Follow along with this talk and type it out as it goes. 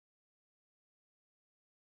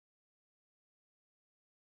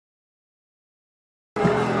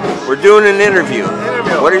We're doing an interview.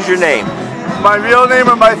 What is your name? My real name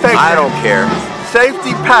or my fake name? I don't care.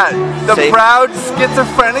 Safety Pat, the proud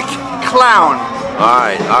schizophrenic clown.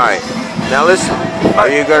 Alright, alright. Now listen, are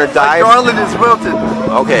you going to die? My garland is wilted.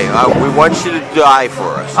 Okay, we want you to die for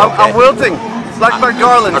us. Okay? I'm wilting, like my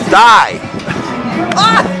garland. Die!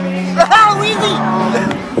 Ah! How easy!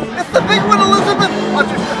 It's the big one, Elizabeth!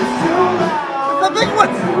 It's the big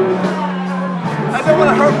one! I don't want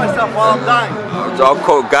to hurt myself while I'm dying. It's all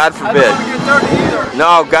cold. God forbid. I don't want to get dirty either.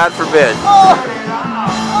 No, God forbid. Oh.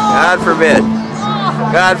 God forbid.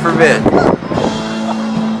 God forbid.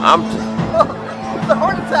 It's a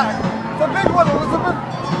heart attack. It's a big one, Elizabeth.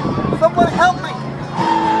 Somebody help me.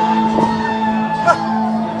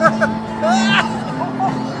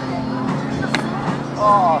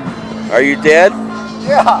 Are you dead?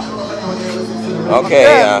 Yeah.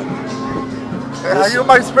 Okay. Are you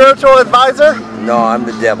my spiritual advisor? No, I'm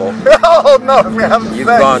the devil. Oh no, for heaven's sake. You've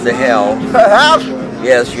gone to hell. I have?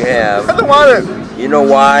 Yes, you have. I don't want it. You know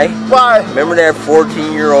why? Why? Remember that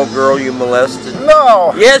 14-year-old girl you molested?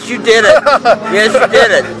 No. Yes, you did it. Yes, you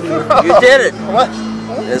did it. You did it. What?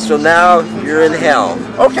 And so now you're in hell.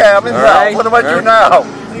 Okay, I'm in hell. Right? What do I do now?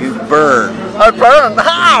 You burn. I burn?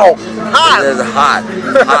 How? Hot. It's hot.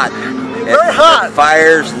 Hot. Very hot.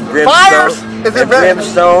 Fires and brimstone. Fires? Is it red?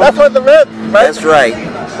 Brimstone. That's what the red, right? That's right.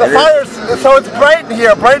 The fires, so it's bright in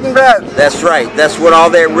here, bright and red. That's right. That's what all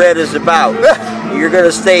that red is about. You're going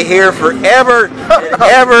to stay here forever and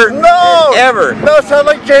ever and ever. No, it sounds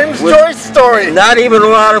like James Joyce story. Not even a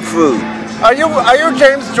lot of food. Are you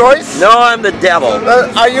James Joyce? No, I'm the devil.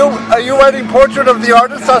 Are you writing Portrait of the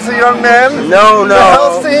Artist as a young man? No, no. The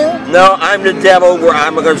hell scene? No, I'm the devil. Where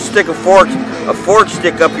I'm going to stick a fork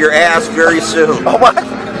stick up your ass very soon. A what?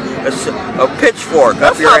 A pitchfork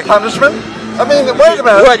That's up your ass. not punishment. I mean, wait a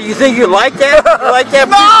minute. What, do you think you like that? You like that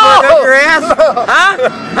pitchfork up your ass? Huh?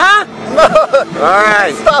 Huh? No. All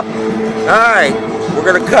right. Stop. All right. We're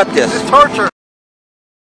going to cut this. It's torture.